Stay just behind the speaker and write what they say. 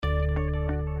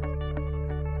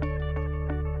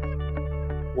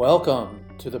Welcome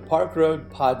to the Park Road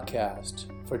Podcast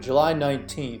for July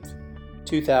 19th,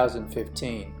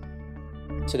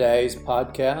 2015. Today's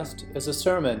podcast is a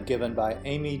sermon given by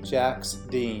Amy Jacks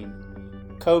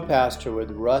Dean, co-pastor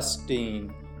with Russ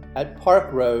Dean at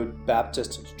Park Road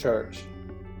Baptist Church.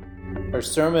 Her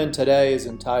sermon today is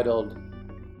entitled,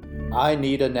 I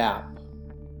Need a Nap.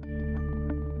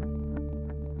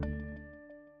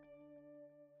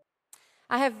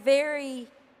 I have very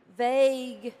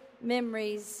vague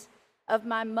memories of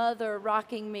my mother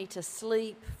rocking me to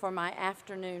sleep for my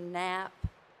afternoon nap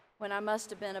when I must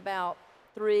have been about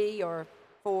 3 or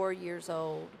 4 years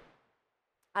old.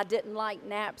 I didn't like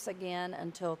naps again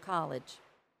until college.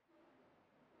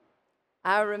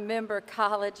 I remember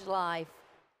college life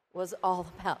was all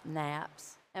about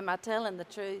naps. Am I telling the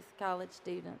truth, college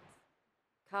students?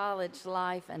 College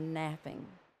life and napping.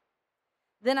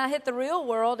 Then I hit the real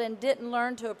world and didn't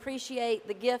learn to appreciate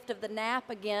the gift of the nap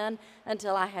again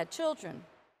until I had children.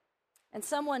 And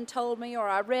someone told me, or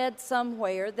I read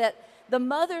somewhere, that the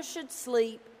mother should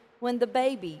sleep when the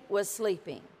baby was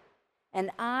sleeping.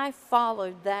 And I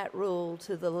followed that rule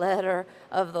to the letter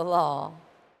of the law.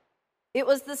 It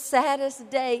was the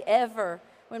saddest day ever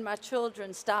when my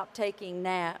children stopped taking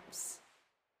naps.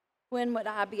 When would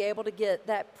I be able to get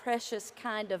that precious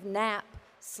kind of nap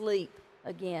sleep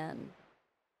again?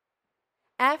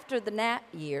 After the nap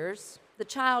years, the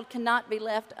child cannot be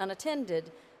left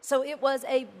unattended, so it was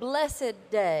a blessed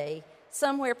day,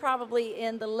 somewhere probably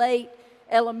in the late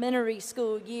elementary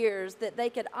school years, that they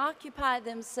could occupy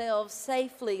themselves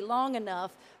safely long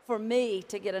enough for me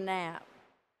to get a nap.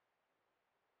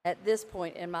 At this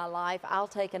point in my life, I'll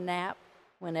take a nap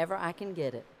whenever I can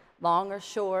get it. Long or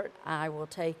short, I will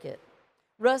take it.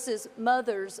 Russ's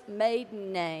mother's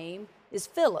maiden name is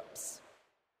Phillips.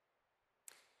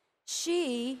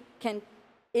 She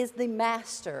is the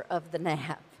master of the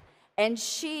nap, and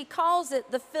she calls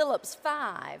it the Phillips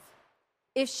 5.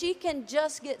 If she can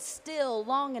just get still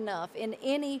long enough in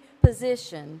any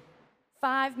position,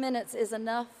 5 minutes is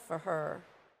enough for her.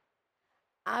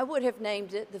 I would have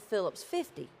named it the Phillips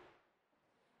 50,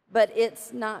 but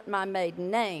it's not my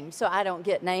maiden name, so I don't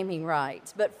get naming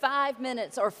rights. But 5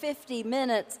 minutes or 50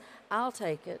 minutes, I'll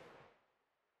take it.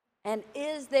 And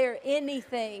is there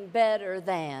anything better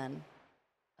than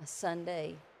a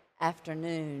Sunday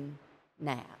afternoon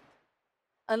nap?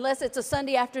 Unless it's a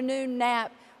Sunday afternoon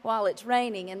nap while it's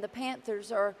raining and the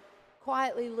Panthers are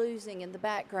quietly losing in the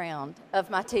background of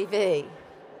my TV.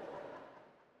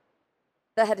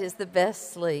 That is the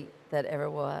best sleep that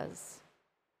ever was.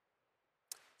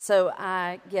 So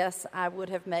I guess I would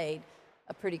have made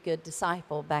a pretty good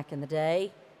disciple back in the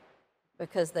day,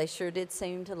 because they sure did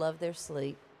seem to love their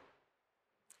sleep.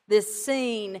 This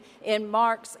scene in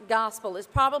Mark's gospel is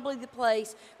probably the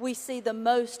place we see the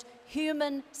most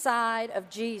human side of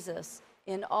Jesus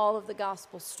in all of the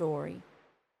gospel story.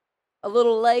 A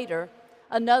little later,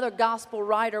 another gospel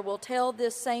writer will tell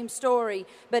this same story,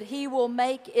 but he will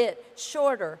make it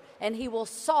shorter and he will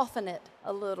soften it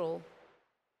a little.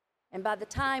 And by the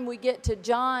time we get to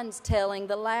John's telling,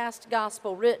 the last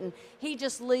gospel written, he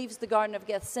just leaves the Garden of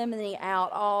Gethsemane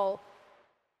out all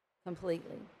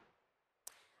completely.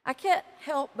 I can't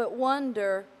help but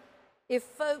wonder if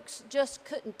folks just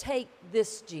couldn't take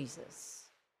this Jesus,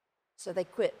 so they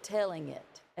quit telling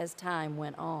it as time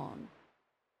went on.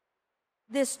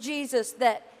 This Jesus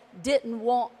that didn't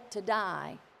want to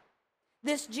die.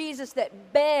 This Jesus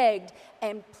that begged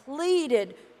and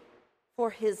pleaded for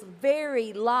his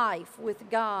very life with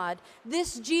God.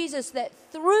 This Jesus that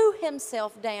threw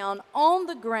himself down on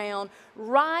the ground,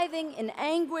 writhing in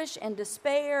anguish and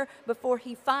despair before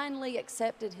he finally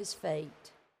accepted his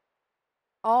fate.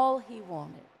 All he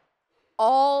wanted,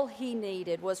 all he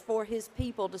needed was for his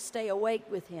people to stay awake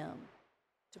with him,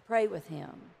 to pray with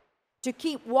him, to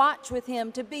keep watch with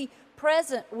him, to be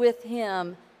present with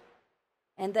him.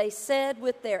 And they said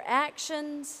with their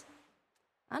actions,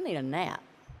 I need a nap.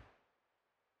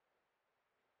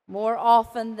 More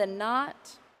often than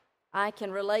not, I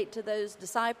can relate to those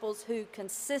disciples who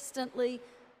consistently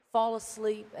fall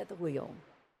asleep at the wheel.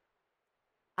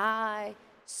 I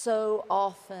so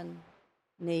often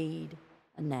need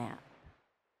a nap.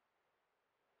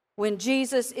 When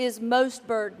Jesus is most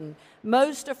burdened,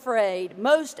 most afraid,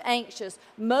 most anxious,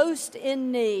 most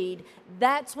in need,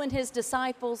 that's when his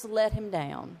disciples let him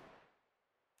down.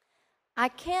 I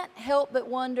can't help but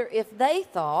wonder if they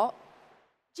thought,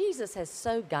 Jesus has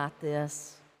so got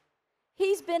this.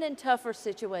 He's been in tougher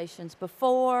situations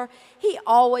before. He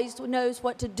always knows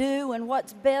what to do and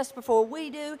what's best before we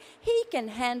do. He can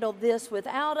handle this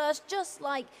without us, just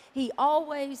like he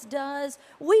always does.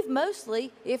 We've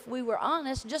mostly, if we were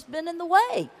honest, just been in the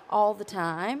way all the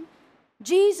time.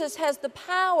 Jesus has the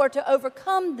power to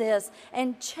overcome this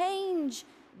and change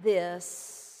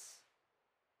this.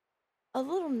 A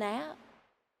little nap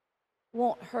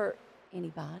won't hurt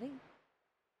anybody.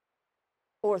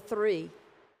 Or 3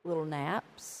 little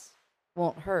naps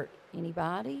won't hurt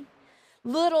anybody.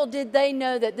 Little did they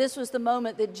know that this was the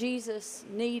moment that Jesus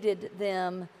needed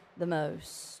them the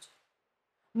most.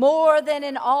 More than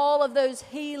in all of those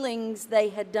healings they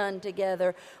had done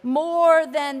together, more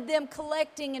than them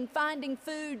collecting and finding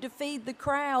food to feed the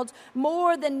crowds,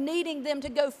 more than needing them to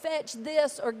go fetch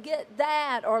this or get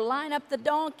that or line up the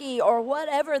donkey or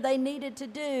whatever they needed to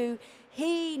do,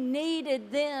 he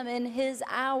needed them in his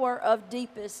hour of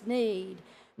deepest need.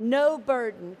 No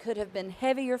burden could have been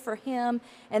heavier for him,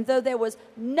 and though there was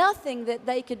nothing that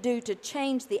they could do to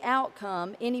change the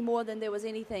outcome any more than there was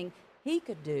anything he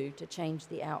could do to change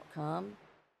the outcome,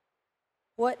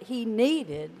 what he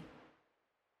needed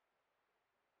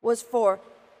was for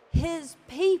his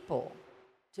people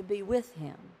to be with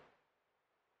him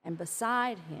and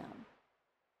beside him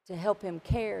to help him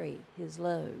carry his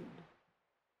load.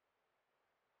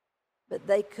 But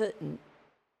they couldn't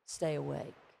stay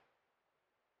awake.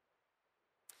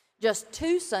 Just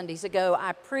 2 Sundays ago,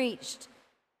 I preached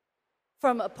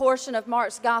from a portion of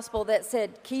Mark's gospel that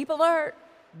said, keep alert,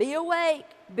 be awake,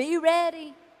 be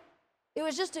ready. It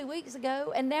was just 2 weeks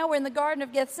ago, and now we're in the Garden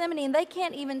of Gethsemane, and they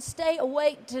can't even stay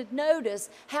awake to notice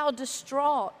how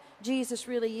distraught Jesus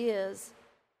really is.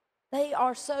 They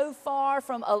are so far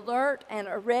from alert and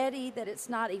ready that it's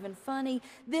not even funny.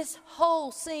 This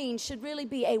whole scene should really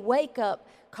be a wake-up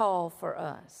call for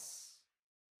us.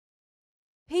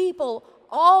 People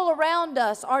all around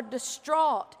us are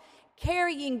distraught,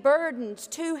 carrying burdens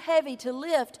too heavy to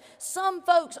lift. Some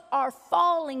folks are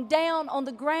falling down on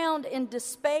the ground in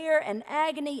despair and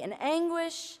agony and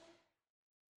anguish.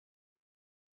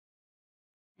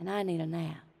 And I need a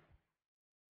nap.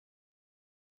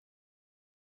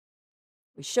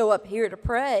 We show up here to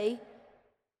pray,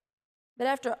 but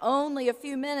after only a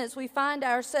few minutes, we find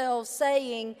ourselves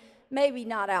saying, maybe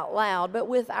not out loud, but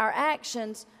with our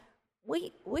actions,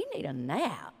 we need a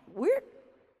nap. We're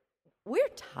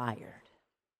tired.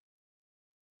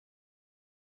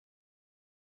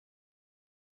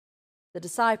 The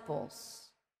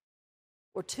disciples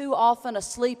were too often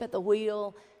asleep at the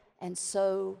wheel, and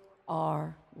so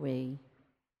are we.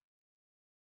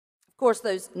 Of course,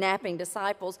 those napping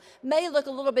disciples may look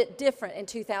a little bit different in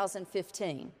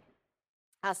 2015.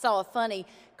 I saw a funny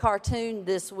cartoon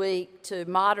this week to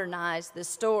modernize this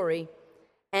story.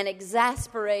 An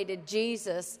exasperated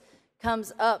Jesus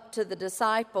comes up to the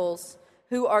disciples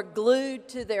who are glued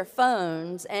to their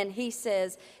phones, and he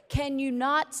says, "Can you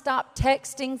not stop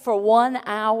texting for 1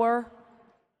 hour?"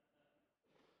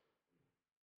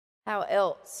 How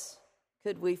else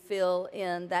could we fill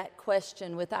in that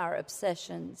question with our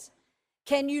obsessions?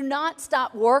 Can you not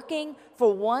stop working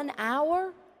for 1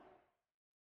 hour?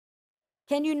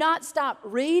 Can you not stop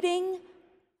reading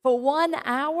for 1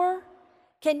 hour?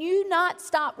 Can you not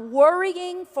stop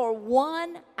worrying for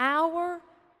 1 hour?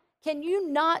 Can you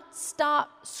not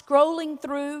stop scrolling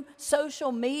through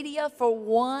social media for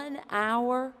 1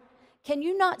 hour? Can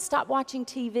you not stop watching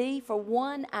TV for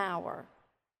 1 hour?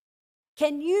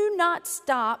 Can you not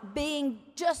stop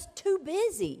being just too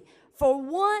busy for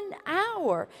 1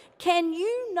 hour? Can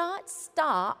you not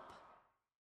stop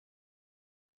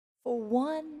for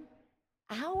 1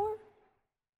 hour?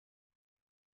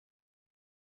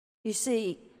 You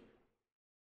see,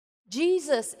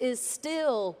 Jesus is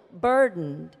still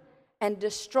burdened and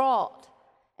distraught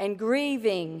and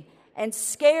grieving and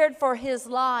scared for his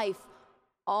life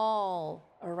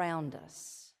all around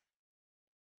us.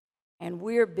 And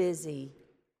we're busy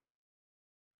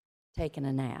taking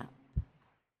a nap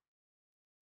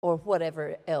or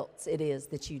whatever else it is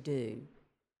that you do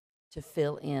to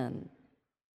fill in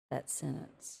that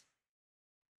sentence.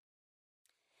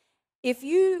 If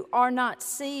you are not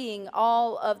seeing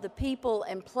all of the people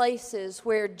and places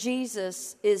where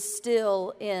Jesus is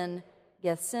still in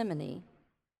Gethsemane,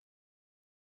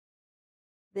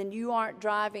 then you aren't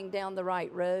driving down the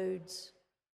right roads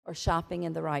or shopping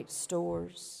in the right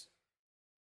stores.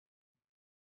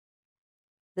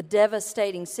 The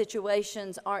devastating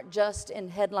situations aren't just in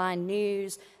headline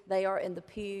news, they are in the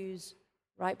pews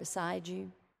right beside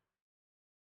you.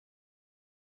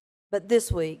 But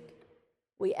this week,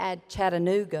 we add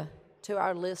Chattanooga to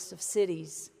our list of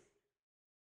cities.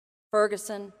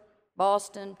 Ferguson,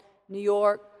 Boston, New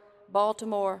York,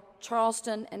 Baltimore,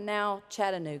 Charleston, and now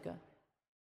Chattanooga.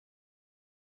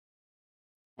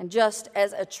 And just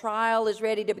as a trial is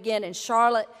ready to begin in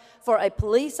Charlotte for a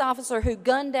police officer who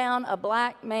gunned down a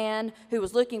black man who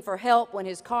was looking for help when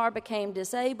his car became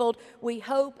disabled, we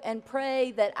hope and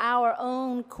pray that our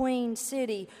own Queen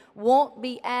City won't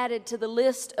be added to the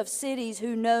list of cities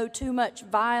who know too much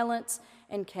violence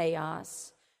and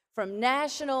chaos. From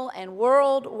national and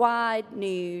worldwide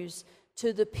news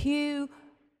to the pew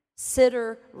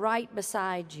sitter right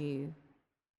beside you,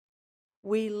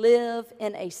 we live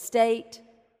in a state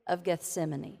of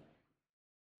Gethsemane.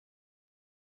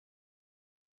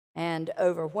 And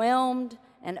overwhelmed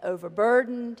and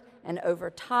overburdened and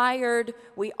overtired,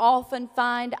 we often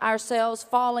find ourselves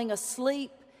falling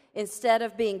asleep instead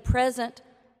of being present,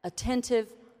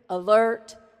 attentive,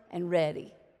 alert, and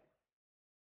ready.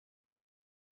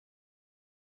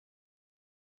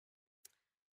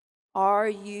 Are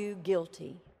you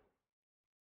guilty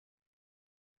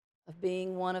of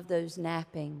being one of those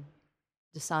napping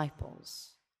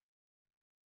disciples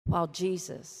while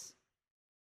Jesus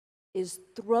is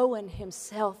throwing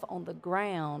himself on the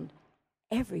ground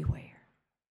everywhere?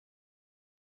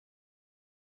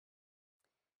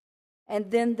 And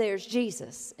then there's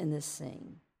Jesus in this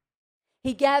scene.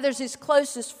 He gathers his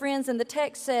closest friends, and the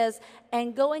text says,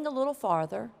 and going a little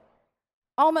farther,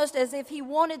 almost as if he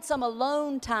wanted some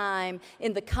alone time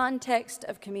in the context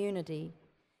of community,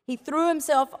 he threw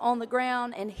himself on the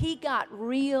ground and he got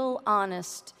real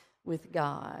honest with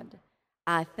God.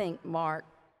 I think Mark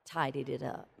tidied it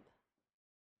up.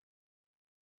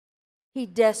 He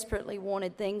desperately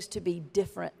wanted things to be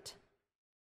different.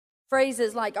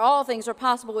 Phrases like, all things are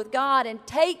possible with God, and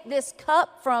take this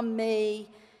cup from me,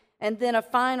 and then a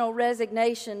final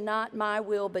resignation, not my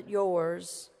will but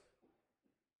yours.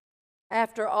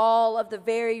 After all of the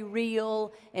very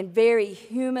real and very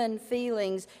human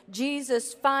feelings,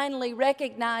 Jesus finally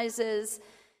recognizes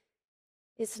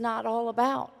it's not all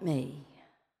about me.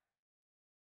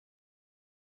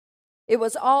 It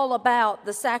was all about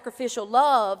the sacrificial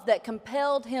love that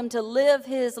compelled him to live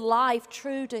his life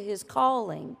true to his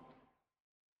calling.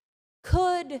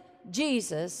 Could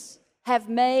Jesus have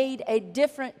made a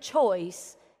different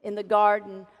choice in the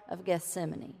Garden of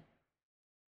Gethsemane?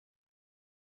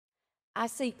 I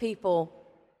see people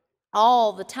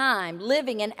all the time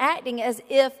living and acting as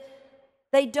if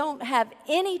they don't have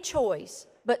any choice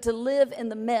but to live in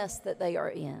the mess that they are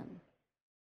in.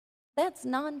 That's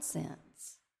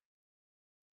nonsense.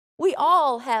 We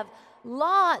all have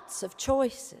lots of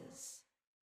choices.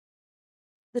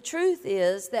 The truth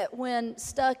is that when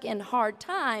stuck in hard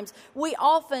times, we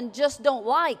often just don't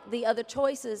like the other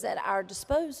choices at our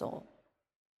disposal.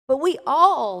 But we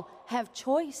all have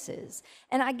choices.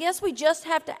 And I guess we just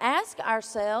have to ask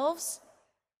ourselves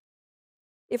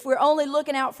if we're only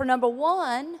looking out for number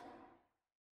one,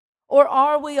 or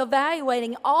are we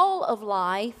evaluating all of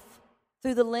life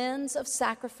through the lens of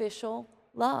sacrificial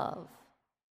love?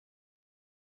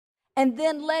 And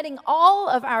then letting all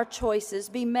of our choices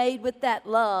be made with that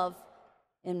love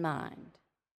in mind.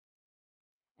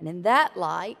 And in that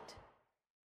light,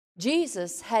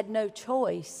 Jesus had no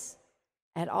choice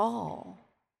at all.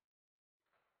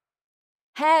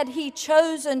 Had he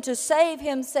chosen to save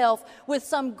himself with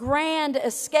some grand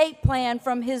escape plan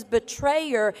from his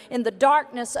betrayer in the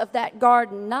darkness of that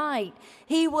garden night,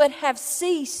 he would have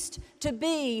ceased to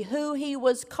be who he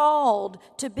was called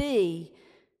to be.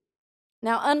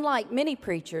 Now, unlike many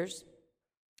preachers,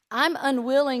 I'm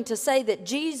unwilling to say that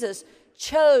Jesus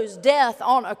chose death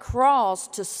on a cross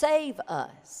to save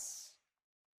us.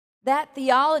 That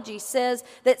theology says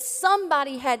that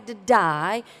somebody had to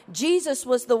die. Jesus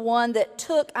was the one that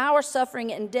took our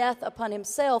suffering and death upon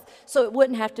himself, so it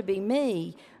wouldn't have to be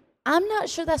me. I'm not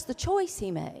sure that's the choice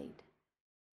he made.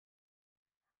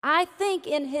 I think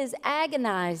in his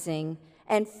agonizing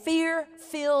and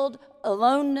fear-filled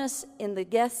aloneness in the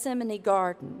Gethsemane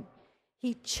garden,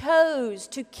 he chose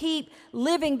to keep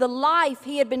living the life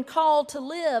he had been called to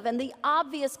live, and the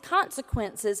obvious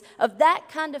consequences of that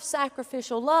kind of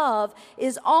sacrificial love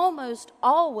is almost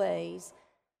always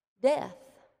death.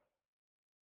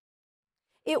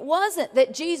 It wasn't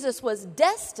that Jesus was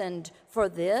destined for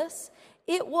this.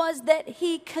 It was that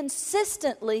he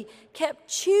consistently kept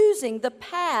choosing the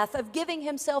path of giving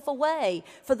himself away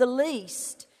for the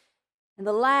least and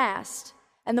the last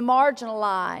and the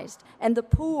marginalized and the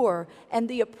poor and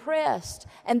the oppressed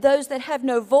and those that have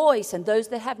no voice and those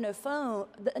that have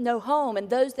no home and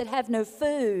those that have no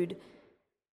food.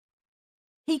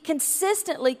 He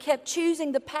consistently kept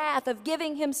choosing the path of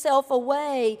giving himself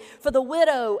away for the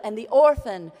widow and the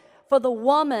orphan, for the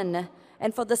woman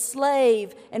and for the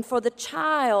slave and for the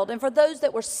child and for those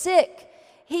that were sick.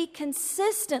 He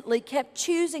consistently kept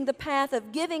choosing the path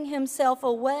of giving himself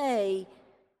away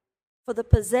for the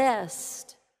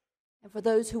possessed and for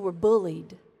those who were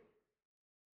bullied.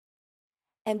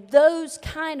 And those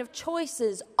kind of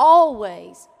choices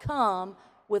always come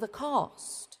with a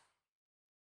cost.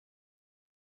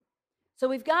 So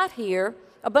we've got here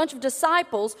a bunch of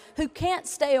disciples who can't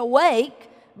stay awake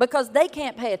because they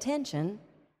can't pay attention,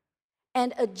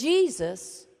 and a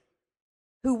Jesus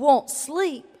who won't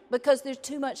sleep because there's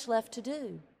too much left to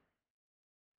do.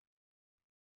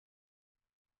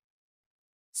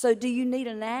 So do you need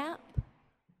a nap,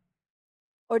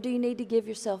 or do you need to give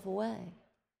yourself away?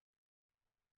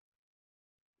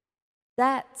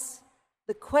 That's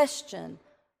the question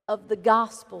of the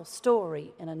gospel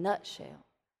story in a nutshell.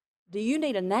 Do you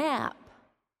need a nap,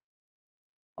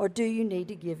 or do you need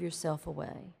to give yourself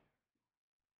away?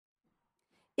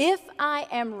 If I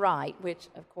am right, which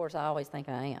of course I always think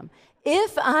I am,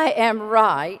 if I am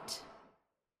right,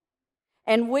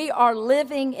 and we are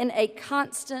living in a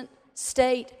constant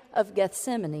state of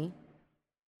Gethsemane,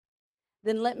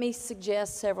 then let me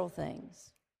suggest several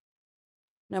things.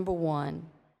 Number one,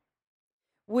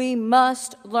 we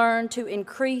must learn to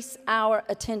increase our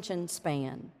attention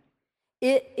span.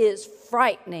 It is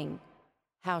frightening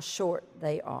how short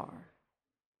they are.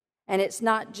 And it's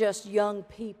not just young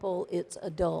people, it's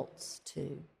adults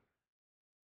too.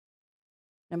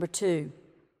 Number two,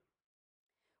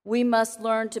 we must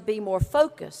learn to be more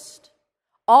focused,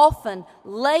 often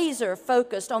laser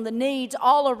focused on the needs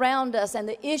all around us and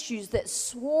the issues that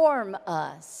swarm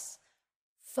us.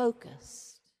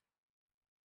 Focused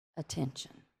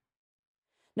attention.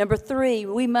 Number three,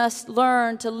 we must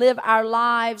learn to live our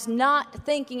lives not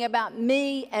thinking about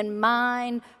me and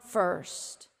mine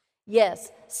first.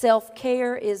 Yes,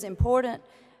 self-care is important,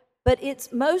 but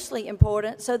it's mostly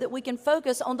important so that we can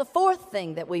focus on the fourth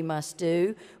thing that we must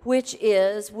do, which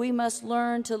is we must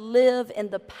learn to live in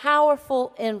the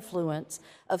powerful influence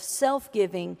of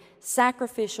self-giving,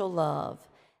 sacrificial love.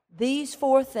 These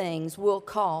four things will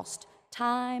cost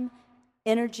time,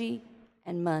 energy,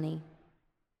 and money.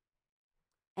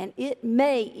 And it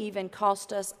may even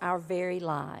cost us our very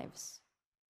lives.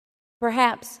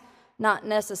 Perhaps not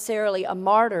necessarily a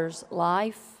martyr's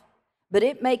life, but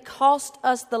it may cost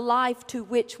us the life to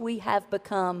which we have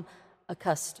become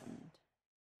accustomed.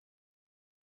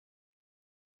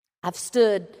 I've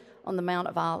stood on the Mount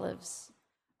of Olives,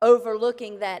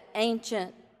 overlooking that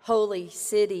ancient holy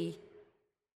city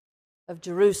of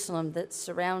Jerusalem that's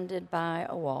surrounded by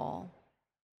a wall.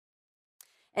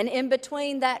 And in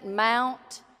between that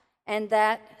mount and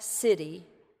that city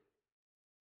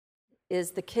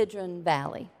is the Kidron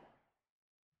Valley.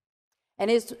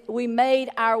 And as we made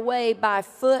our way by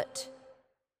foot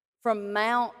from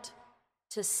mount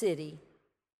to city,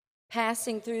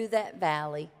 passing through that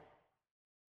valley,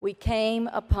 we came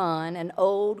upon an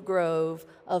old grove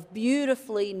of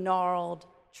beautifully gnarled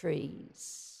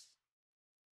trees.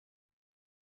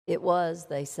 It was,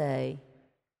 they say,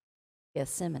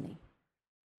 Gethsemane.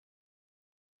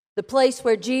 The place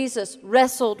where Jesus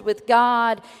wrestled with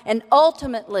God and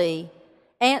ultimately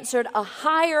answered a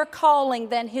higher calling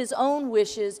than his own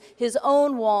wishes, his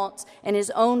own wants, and his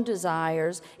own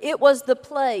desires. It was the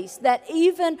place that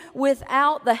even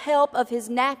without the help of his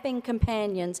napping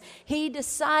companions, he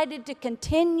decided to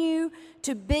continue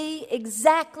to be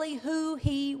exactly who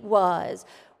he was.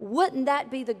 Wouldn't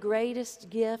that be the greatest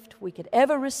gift we could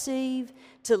ever receive?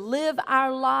 To live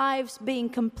our lives being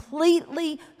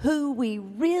completely who we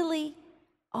really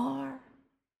are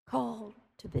called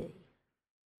to be.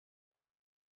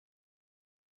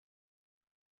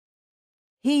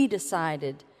 He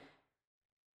decided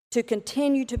to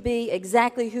continue to be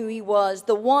exactly who he was,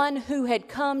 the one who had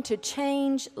come to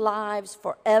change lives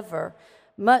forever,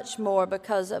 much more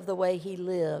because of the way he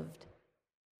lived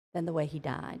than the way he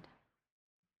died.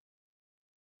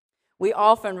 We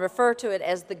often refer to it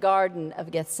as the Garden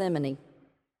of Gethsemane.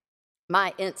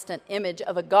 My instant image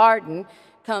of a garden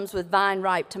comes with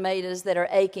vine-ripe tomatoes that are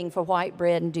aching for white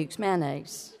bread and Duke's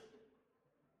mayonnaise.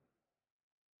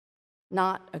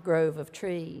 Not a grove of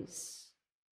trees.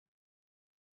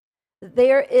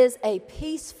 There is a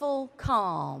peaceful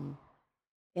calm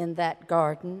in that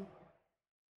garden.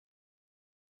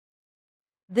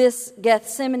 This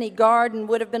Gethsemane garden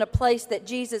would have been a place that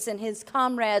Jesus and his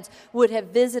comrades would have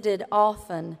visited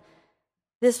often.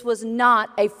 This was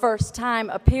not a first-time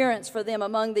appearance for them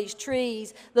among these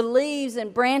trees. The leaves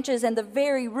and branches and the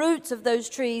very roots of those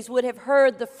trees would have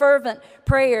heard the fervent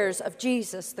prayers of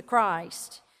Jesus the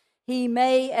Christ. He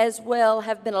may as well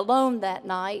have been alone that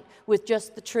night with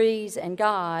just the trees and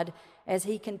God as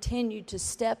he continued to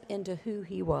step into who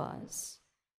he was.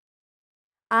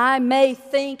 I may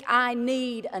think I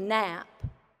need a nap,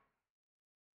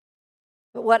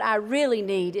 but what I really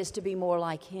need is to be more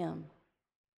like him.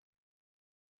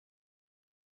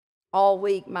 All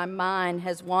week, my mind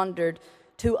has wandered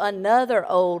to another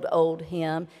old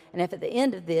hymn, and if at the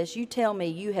end of this you tell me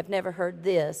you have never heard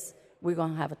this, we're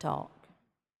going to have a talk.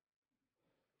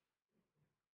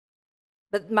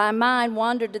 But my mind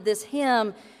wandered to this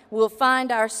hymn. We'll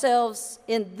find ourselves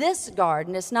in this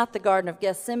garden. It's not the Garden of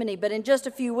Gethsemane, but in just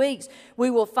a few weeks, we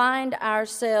will find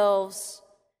ourselves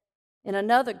in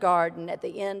another garden at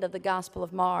the end of the Gospel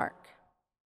of Mark.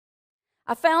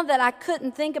 I found that I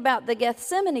couldn't think about the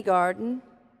Gethsemane garden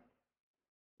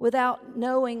without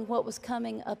knowing what was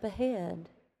coming up ahead.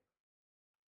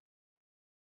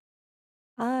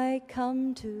 I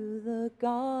come to the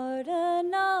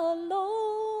garden alone,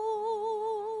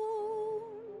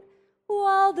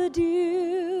 while the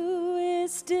dew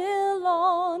is still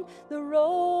on the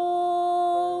roses,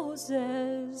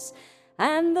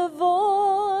 and the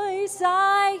voice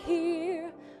I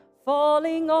hear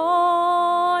falling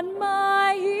on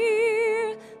my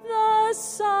ear, the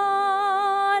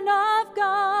Son of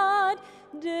God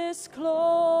discloses.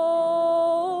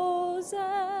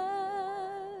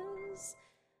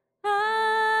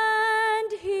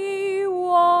 And he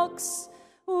walks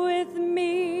with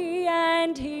me,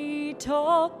 and he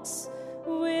talks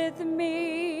with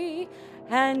me,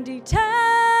 and he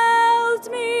tells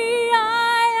me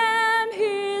I am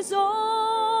his own,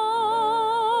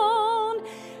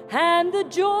 and the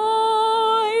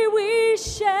joy we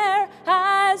share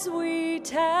as we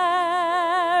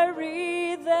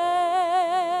tarry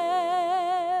there,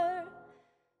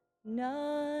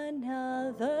 none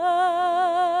other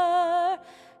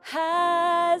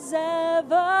has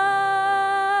ever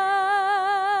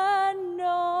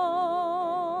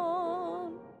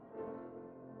known.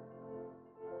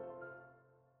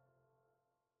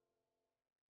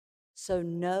 So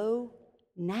no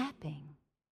napping.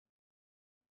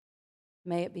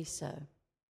 May it be so.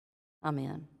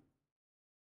 Amen.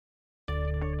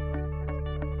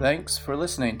 Thanks for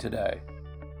listening today.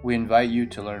 We invite you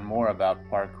to learn more about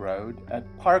Park Road at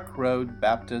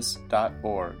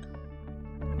parkroadbaptist.org.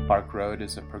 Park Road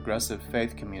is a progressive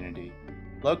faith community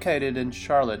located in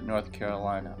Charlotte, North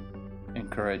Carolina,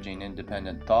 encouraging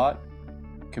independent thought,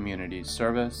 community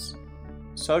service,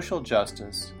 social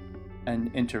justice,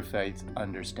 and interfaith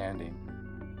understanding.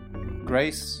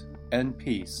 Grace and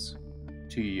peace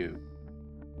to you.